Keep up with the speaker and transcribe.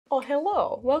Oh,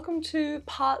 hello. Welcome to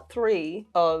part 3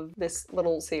 of this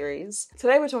little series.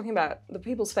 Today we're talking about the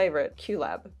people's favorite,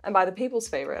 Qlab. And by the people's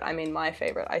favorite, I mean my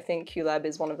favorite. I think Qlab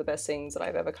is one of the best things that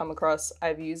I've ever come across.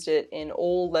 I've used it in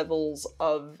all levels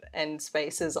of and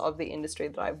spaces of the industry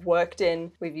that I've worked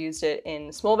in. We've used it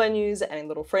in small venues and in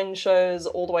little fringe shows,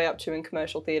 all the way up to in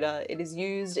commercial theatre. It is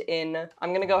used in,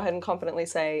 I'm gonna go ahead and confidently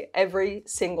say, every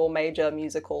single major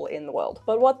musical in the world.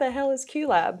 But what the hell is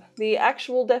Qlab? The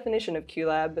actual definition of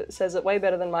Qlab says it way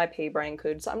better than my pea brain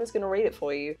could, so I'm just going to read it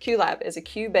for you. Qlab is a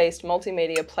Q-based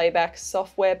multimedia playback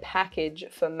software package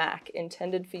for Mac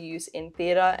intended for use in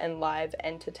theatre and live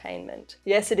entertainment.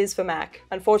 Yes, it is for Mac.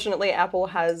 Unfortunately, Apple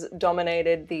has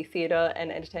dominated the theatre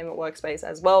and entertainment workspace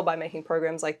as well by making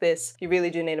programs like this. You really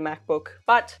do need a MacBook.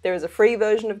 But there is a free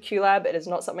version of Qlab. It is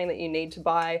not something that you need to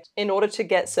buy. In order to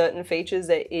get certain features,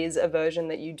 there is a version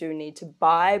that you do need to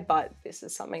buy, but this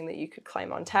is something that you could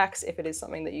claim on tax if it is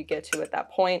something that you get to at that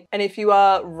point. And if you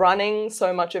are running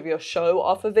so much of your show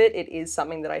off of it, it is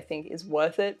something that I think is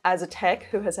worth it. As a tech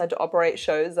who has had to operate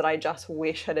shows that I just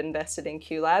wish had invested in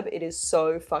Qlab, it is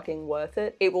so fucking worth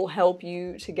it. It will help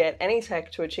you to get any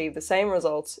tech to achieve the same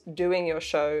results doing your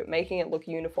show, making it look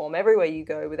uniform everywhere you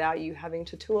go without you having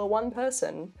to tour one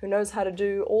person who knows how to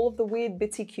do all of the weird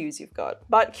bitsy cues you've got.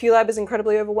 But Qlab is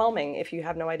incredibly overwhelming if you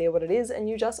have no idea what it is and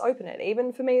you just open it.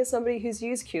 Even for me as somebody who's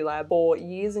used Qlab for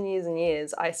years and years and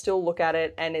years, I still look at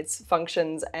it and its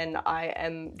functions and I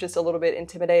am just a little bit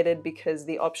intimidated because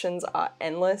the options are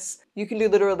endless. You can do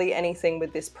literally anything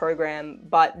with this program,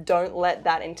 but don't let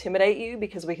that intimidate you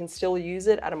because we can still use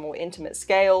it at a more intimate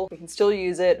scale. We can still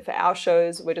use it for our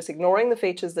shows. We're just ignoring the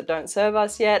features that don't serve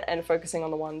us yet and focusing on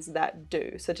the ones that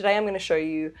do. So today I'm going to show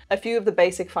you a few of the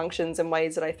basic functions and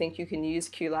ways that I think you can use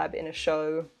Qlab in a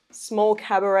show. Small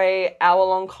cabaret,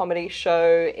 hour-long comedy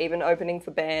show, even opening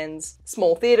for bands,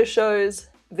 small theatre shows.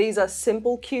 These are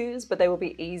simple cues, but they will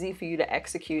be easy for you to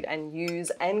execute and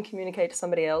use and communicate to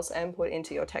somebody else and put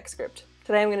into your tech script.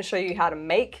 Today I'm going to show you how to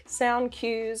make sound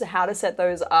cues, how to set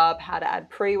those up, how to add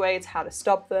pre-waits, how to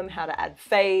stop them, how to add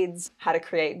fades, how to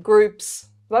create groups.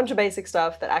 A bunch of basic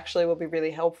stuff that actually will be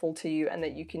really helpful to you and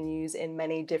that you can use in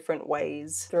many different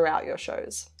ways throughout your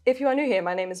shows. If you are new here,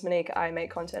 my name is Monique. I make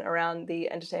content around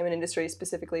the entertainment industry,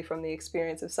 specifically from the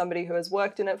experience of somebody who has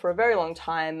worked in it for a very long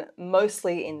time,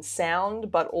 mostly in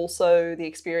sound, but also the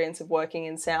experience of working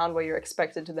in sound where you're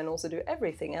expected to then also do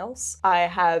everything else. I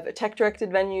have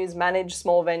tech-directed venues, managed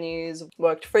small venues,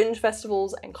 worked fringe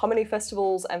festivals and comedy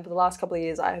festivals, and for the last couple of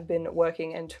years I have been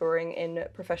working and touring in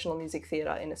professional music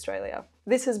theatre in Australia.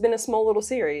 This has been a small little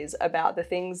series about the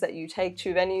things that you take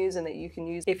to venues and that you can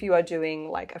use if you are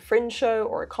doing like a fringe show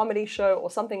or a comedy show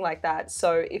or something like that.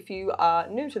 So if you are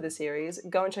new to the series,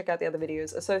 go and check out the other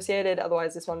videos associated,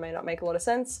 otherwise this one may not make a lot of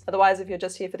sense. Otherwise, if you're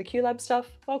just here for the Qlab stuff,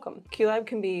 welcome. Qlab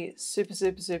can be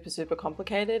super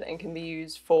complicated and can be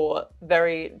used for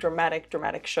very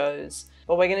dramatic shows.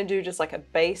 But we're gonna do just like a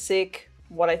basic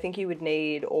what I think you would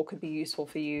need or could be useful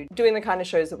for you doing the kind of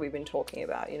shows that we've been talking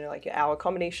about, you know, like your hour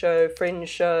comedy show, fringe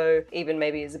show, even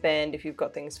maybe as a band if you've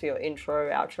got things for your intro,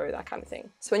 outro, that kind of thing.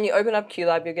 So when you open up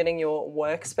Qlab, you're getting your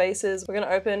workspaces. We're going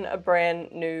to open a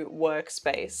brand new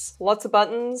workspace. Lots of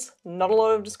buttons, not a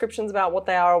lot of descriptions about what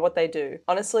they are or what they do.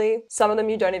 Honestly, some of them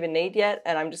you don't even need yet,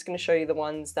 and I'm just going to show you the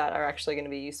ones that are actually going to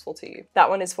be useful to you. That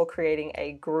one is for creating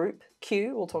a group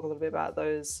cue. We'll talk a little bit about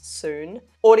those soon.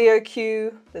 Audio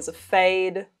cue, there's a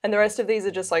fade, and the rest of these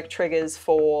are just like triggers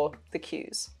for the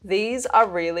cues. These are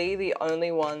really the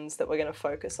only ones that we're going to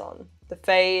focus on. The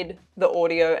fade, the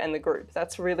audio, and the group.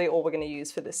 That's really all we're going to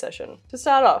use for this session. To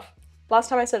start off, last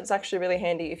time I said it's actually really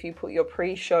handy if you put your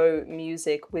pre-show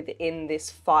music within this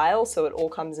file so it all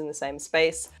comes in the same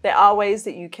space. There are ways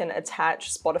that you can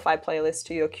attach Spotify playlists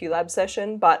to your Qlab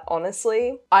session, but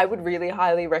honestly, I would really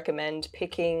highly recommend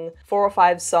picking 4 or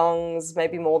 5 songs,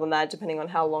 maybe more than that, depending on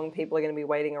how long people are going to be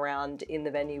waiting around in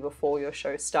the venue before your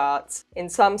show starts. In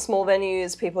some small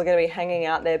venues, people are going to be hanging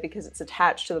out there because it's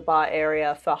attached to the bar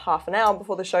area for half an hour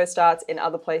before the show starts. In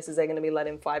other places, they're going to be let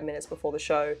in 5 minutes before the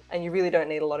show, and you really don't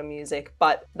need a lot of music.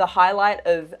 But the highlight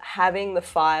of having the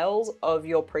files of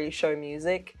your pre-show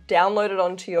music downloaded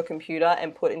onto your computer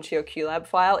and put into your Qlab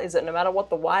file is that no matter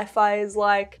what the Wi-Fi is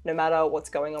like, no matter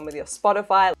what's going on with your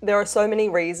Spotify, there are so many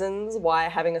reasons why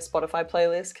having a Spotify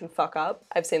playlist can fuck up.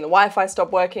 I've seen the Wi-Fi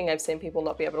stop working, I've seen people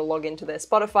not be able to log into their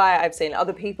Spotify, I've seen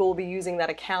other people be using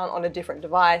that account on a different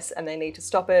device and they need to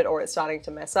stop it or it's starting to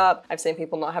mess up. I've seen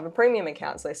people not have a premium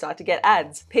account so they start to get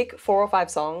ads. Pick 4 or 5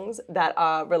 songs that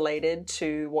are related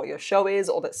to what your show is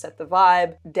or that set the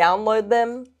vibe, download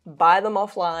them, buy them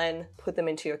offline, put them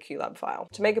into your Qlab file.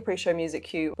 To make a pre-show music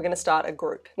cue, we're gonna start a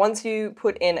group. Once you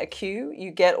put in a cue,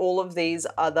 you get all of these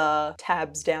other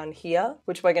tabs down here,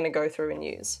 which we're gonna go through and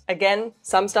use. Again,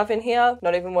 some stuff in here,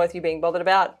 not even worth you being bothered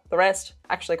about. The rest,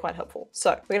 actually quite helpful.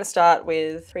 So we're gonna start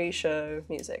with pre-show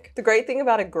music. The great thing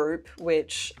about a group,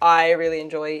 which I really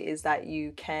enjoy, is that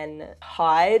you can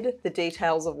hide the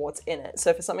details of what's in it.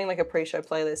 So for something like a pre-show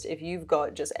playlist, if you've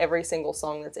got just every single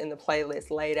song that's in the playlist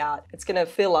laid out, it's gonna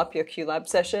fill up your Qlab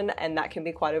session, and that can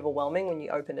be quite overwhelming when you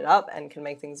open it up and can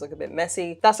make things look a bit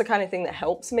messy. That's the kind of thing that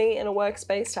helps me in a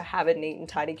workspace, to have a neat and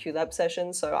tidy Qlab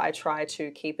session, so I try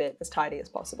to keep it as tidy as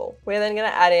possible. We're then gonna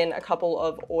add in a couple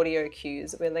of audio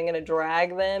cues. We're then gonna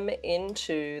drag them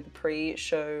into the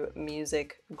pre-show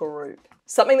music group.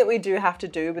 Something that we do have to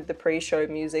do with the pre-show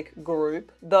music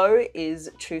group, though, is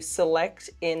to select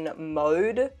in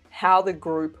mode how the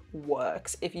group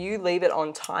works. If you leave it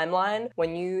on timeline,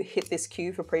 when you hit this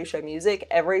cue for pre-show music,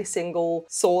 every single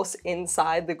source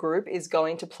inside the group is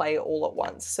going to play all at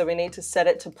once. So we need to set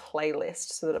it to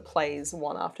playlist so that it plays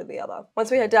one after the other.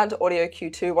 Once we head down to audio cue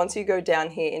 2, once you go down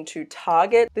here into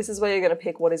target, this is where you're going to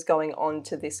pick what is going on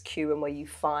to this cue and where you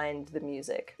find the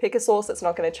music. Pick a source that's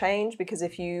not going to change, because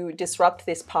if you disrupt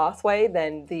this pathway,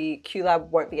 then the Qlab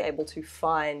won't be able to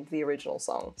find the original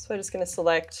song. So we're just going to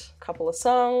select a couple of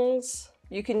songs.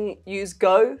 You can use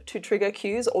go to trigger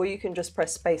cues, or you can just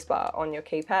press spacebar on your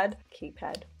keypad.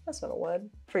 Keypad, that's not a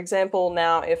word. For example,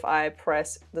 now if I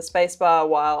press the spacebar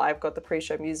while I've got the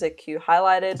pre-show music cue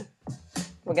highlighted,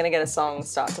 we're gonna get a song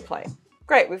start to play.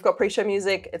 Great, we've got pre-show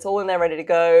music, it's all in there ready to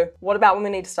go. What about when we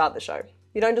need to start the show?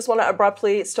 You don't just want to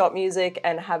abruptly stop music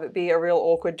and have it be a real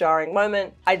awkward, jarring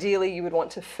moment. Ideally, you would want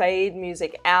to fade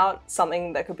music out,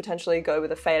 something that could potentially go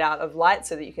with a fade out of light,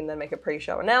 so that you can then make a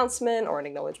pre-show announcement or an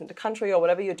acknowledgement to country or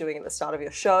whatever you're doing at the start of your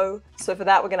show. So for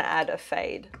that, we're going to add a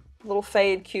fade. The little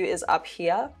fade cue is up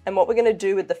here. And what we're going to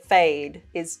do with the fade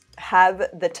is have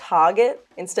the target,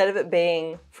 instead of it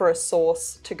being for a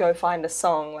source to go find a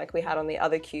song like we had on the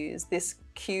other cues, this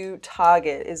cue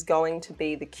target is going to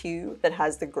be the cue that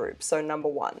has the group, so number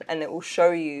 1, and it will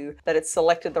show you that it's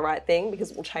selected the right thing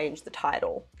because it will change the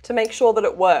title. To make sure that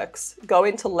it works, go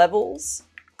into levels,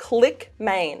 click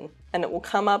main, and it will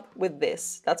come up with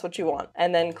this. That's what you want.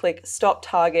 And then click stop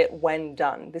target when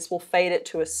done. This will fade it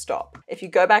to a stop. If you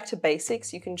go back to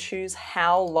basics, you can choose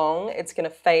how long it's gonna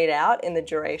fade out in the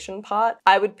duration part.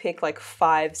 I would pick like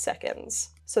 5 seconds.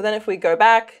 So then if we go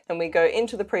back and we go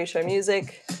into the pre-show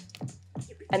music,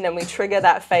 and then we trigger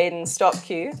that fade and stop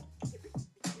cue,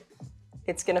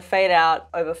 it's gonna fade out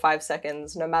over 5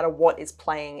 seconds no matter what is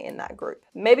playing in that group.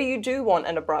 Maybe you do want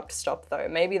an abrupt stop though.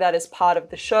 Maybe that is part of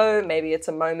the show. Maybe it's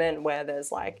a moment where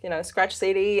there's like, you know, scratch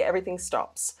CD, everything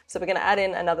stops. So we're gonna add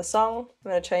in another song.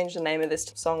 I'm gonna change the name of this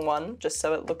to song 1 just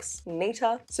so it looks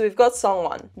neater. So we've got song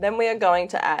 1. Then we are going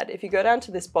to add, if you go down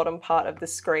to this bottom part of the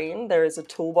screen, there is a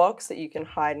toolbox that you can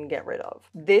hide and get rid of.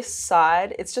 This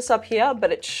side, it's just up here,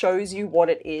 but it shows you what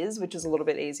it is, which is a little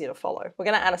bit easier to follow. We're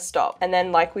gonna add a stop. And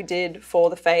then like we did for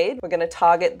the fade, we're gonna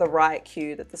target the right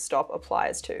cue that the stop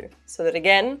applies to. So that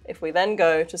again, if we then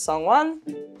go to song 1,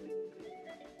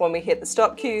 when we hit the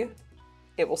stop cue,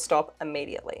 it will stop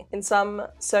immediately. In some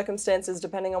circumstances,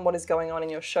 depending on what is going on in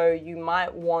your show, you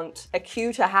might want a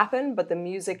cue to happen, but the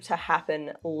music to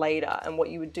happen later. And what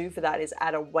you would do for that is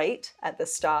add a wait at the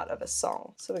start of a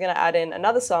song. So we're gonna add in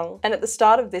another song. And at the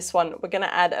start of this one, we're gonna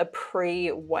add a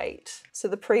pre-wait. So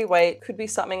the pre-wait could be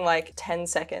something like 10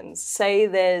 seconds. Say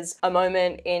there's a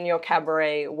moment in your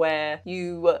cabaret where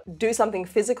you do something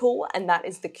physical and that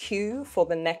is the cue for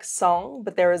the next song,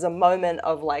 but there is a moment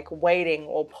of like waiting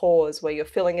or pause where you're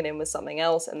filling it in with something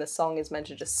else and the song is meant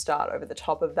to just start over the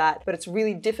top of that. But it's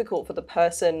really difficult for the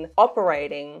person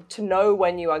operating to know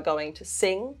when you are going to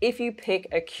sing. If you pick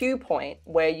a cue point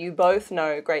where you both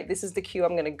know, great, this is the cue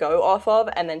I'm gonna go off of,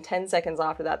 and then 10 seconds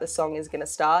after that, the song is gonna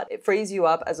start, it frees you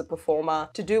up as a performer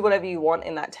to do whatever you want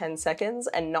in that 10 seconds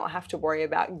and not have to worry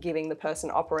about giving the person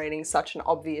operating such an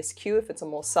obvious cue if it's a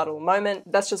more subtle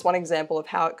moment. That's just one example of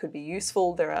how it could be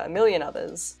useful. There are a million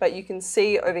others, but you can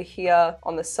see over here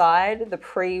on the side, the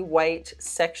pre-wait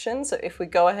section. So if we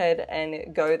go ahead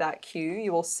and go that cue,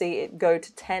 you will see it go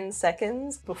to 10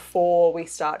 seconds before we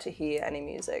start to hear any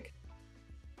music.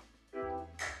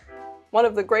 One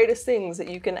of the greatest things that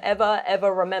you can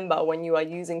ever remember when you are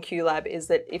using Qlab is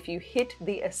that if you hit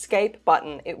the escape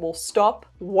button, it will stop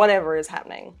whatever is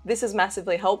happening. This is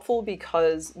massively helpful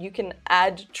because you can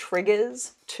add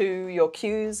triggers to your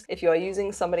cues. If you are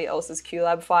using somebody else's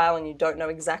Qlab file and you don't know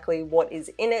exactly what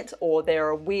is in it, or there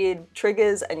are weird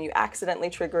triggers and you accidentally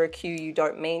trigger a cue you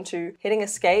don't mean to, hitting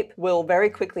escape will very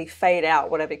quickly fade out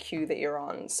whatever cue that you're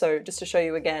on. So just to show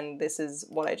you again, this is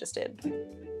what I just did.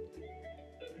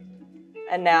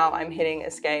 And now I'm hitting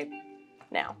escape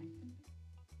now.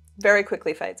 Very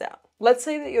quickly fades out. Let's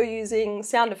say that you're using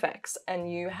sound effects and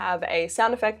you have a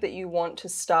sound effect that you want to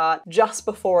start just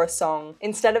before a song.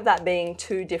 Instead of that being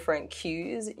two different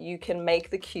cues, you can make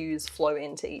the cues flow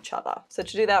into each other. So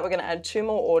to do that, we're going to add two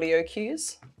more audio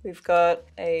cues. We've got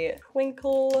a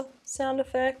twinkle sound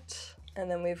effect, and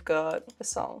then we've got a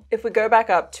song. If we go back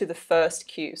up to the first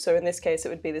cue, so in this case it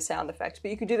would be the sound effect,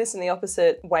 but you could do this in the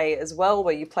opposite way as well,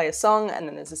 where you play a song and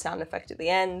then there's a sound effect at the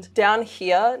end. Down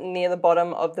here near the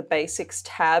bottom of the basics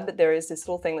tab, there is this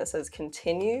little thing that says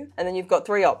continue, and then you've got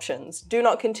three options: do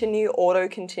not continue, auto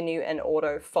continue, and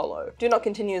auto follow. Do not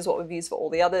continue is what we've used for all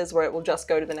the others, where it will just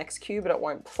go to the next cue but it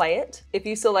won't play it. If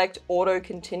you select auto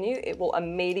continue, it will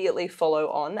immediately follow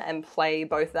on and play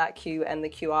both that cue and the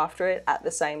cue after it at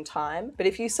the same time. But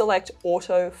if you select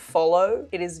auto follow,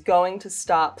 it is going to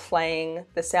start playing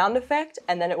the sound effect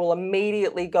and then it will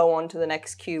immediately go on to the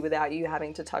next cue without you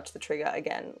having to touch the trigger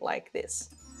again, like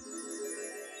this.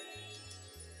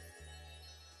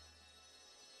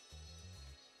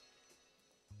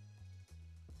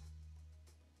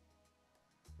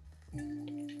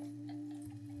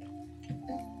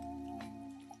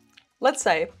 Let's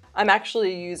say I'm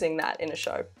actually using that in a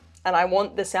show and I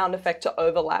want the sound effect to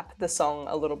overlap the song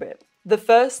a little bit. The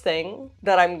first thing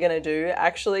that I'm gonna do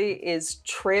actually is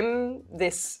trim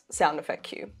this sound effect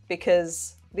cue,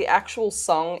 because the actual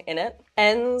song in it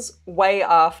ends way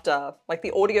after, like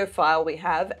the audio file we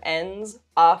have ends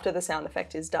after the sound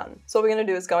effect is done. So what we're gonna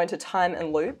do is go into time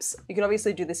and loops. You can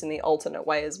obviously do this in the alternate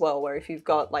way as well, where if you've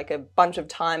got like a bunch of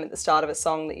time at the start of a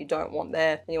song that you don't want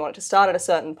there, and you want it to start at a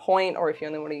certain point, or if you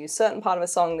only want to use a certain part of a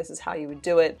song, this is how you would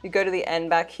do it. You go to the end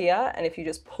back here, and if you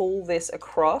just pull this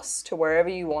across to wherever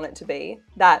you want it to be,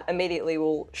 that immediately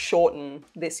will shorten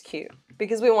this cue.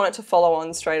 Because we want it to follow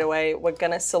on straight away, we're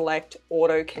gonna select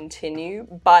auto continue,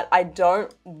 but I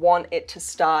don't want it to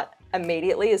start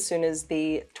immediately as soon as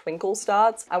the twinkle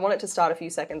starts. I want it to start a few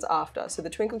seconds after. So the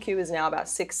twinkle cue is now about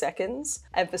 6 seconds.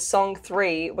 And for song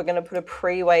 3, we're gonna put a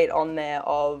pre-wait on there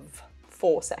of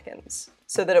 4 seconds,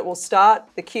 so that it will start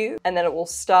the cue and then it will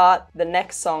start the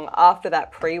next song after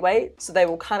that pre-wait. So they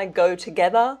will kind of go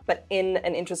together, but in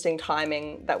an interesting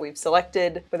timing that we've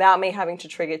selected without me having to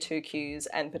trigger 2 cues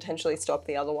and potentially stop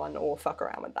the other one or fuck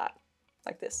around with that,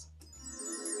 like this.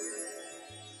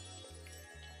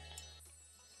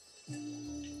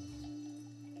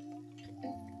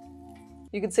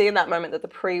 You could see in that moment that the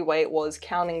pre-wait was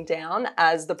counting down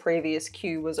as the previous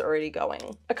cue was already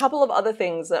going. A couple of other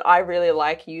things that I really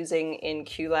like using in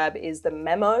Qlab is the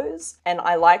memos, and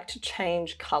I like to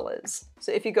change colors.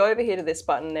 So if you go over here to this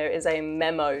button, there is a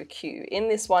memo cue. In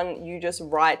this one, you just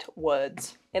write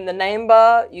words. In the name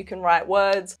bar, you can write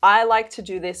words. I like to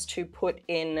do this to put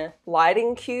in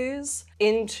lighting cues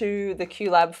into the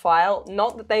Qlab file.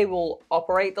 Not that they will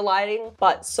operate the lighting,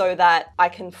 but so that I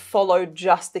can follow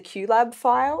just the Qlab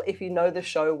file if you know the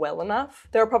show well enough.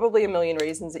 There are probably a million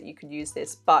reasons that you could use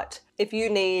this, but if you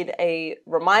need a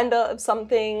reminder of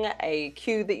something, a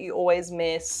cue that you always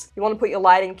miss, you want to put your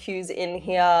lighting cues in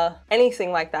here,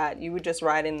 anything like that, you would just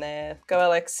write in there, go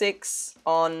LX6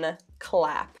 on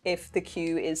clap if the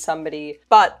cue is somebody,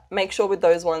 but make sure with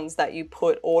those ones that you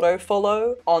put auto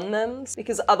follow on them,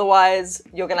 because otherwise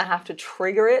you're gonna have to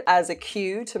trigger it as a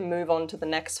cue to move on to the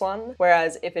next one.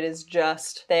 Whereas if it is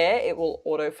just there, it will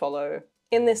auto follow.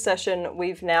 In this session,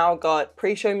 we've now got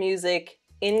pre-show music,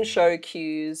 in-show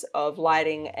cues of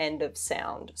lighting and of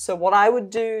sound. So what I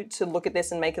would do to look at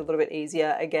this and make it a little bit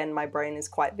easier, again, my brain is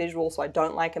quite visual, so I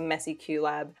don't like a messy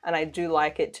Qlab, and I do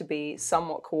like it to be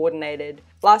somewhat coordinated.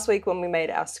 Last week when we made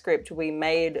our script, we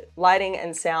made lighting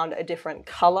and sound a different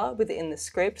color within the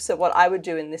script. So what I would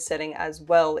do in this setting as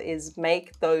well is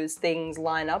make those things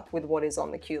line up with what is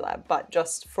on the Qlab. But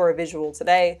just for a visual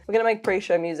today, we're gonna make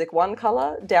pre-show music one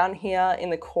color. Down here in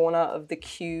the corner of the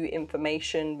cue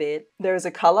information bit, there is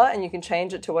a color and you can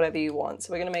change it to whatever you want.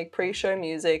 So we're gonna make pre-show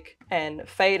music and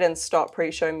fade and stop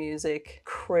pre-show music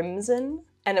crimson.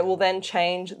 And it will then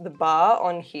change the bar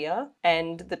on here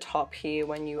and the top here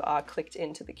when you are clicked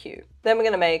into the cue. Then we're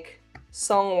gonna make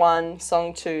song 1,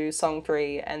 song 2, song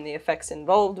 3, and the effects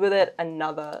involved with it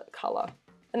another color.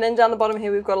 And then down the bottom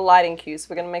here, we've got a lighting cue. So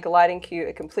we're going to make a lighting cue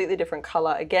a completely different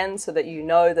color again, so that you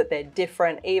know that they're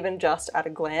different even just at a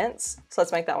glance. So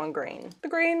let's make that one green. The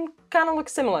green kind of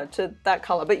looks similar to that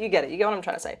color, but you get it. You get what I'm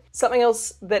trying to say. Something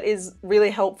else that is really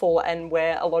helpful and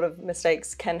where a lot of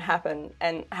mistakes can happen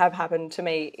and have happened to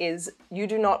me is you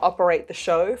do not operate the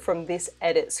show from this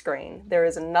edit screen. There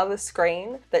is another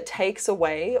screen that takes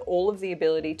away all of the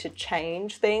ability to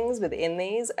change things within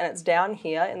these, and it's down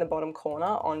here in the bottom corner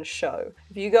on show.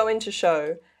 If you go into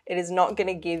show, it is not going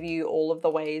to give you all of the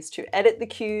ways to edit the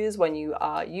cues when you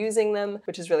are using them,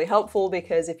 which is really helpful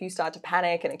because if you start to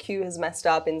panic and a cue has messed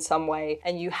up in some way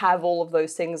and you have all of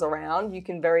those things around, you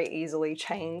can very easily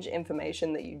change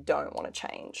information that you don't want to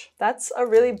change. That's a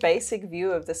really basic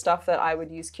view of the stuff that I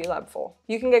would use Qlab for.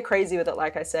 You can get crazy with it,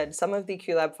 like I said. Some of the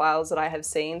Qlab files that I have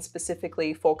seen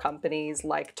specifically for companies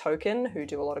like Token, who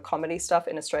do a lot of comedy stuff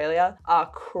in Australia, are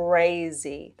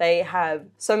crazy. They have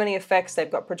so many effects. They've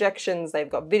got projections, they've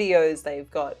got videos,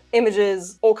 they've got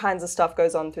images, all kinds of stuff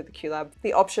goes on through the Qlab.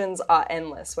 The options are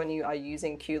endless when you are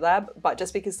using Qlab, but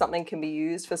just because something can be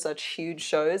used for such huge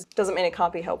shows doesn't mean it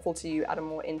can't be helpful to you at a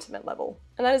more intimate level.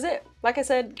 And that is it. Like I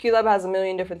said, Qlab has a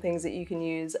million different things that you can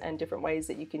use and different ways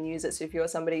that you can use it. So if you're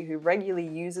somebody who regularly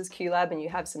uses Qlab and you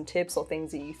have some tips or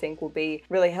things that you think will be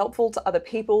really helpful to other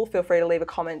people, feel free to leave a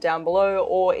comment down below,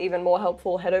 or even more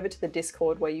helpful, head over to the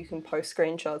Discord where you can post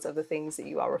screenshots of the things that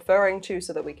you are referring to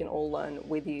so that we can all learn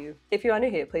with you. If you are new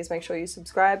here, please make sure you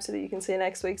subscribe so that you can see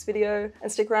next week's video,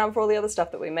 and stick around for all the other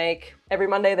stuff that we make. Every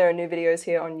Monday there are new videos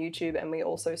here on YouTube, and we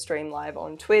also stream live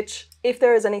on Twitch. If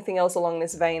there is anything else along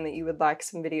this vein that you would like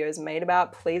some videos made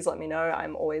about, please let me know.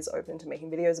 I'm always open to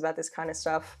making videos about this kind of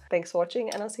stuff. Thanks for watching,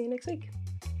 and I'll see you next week.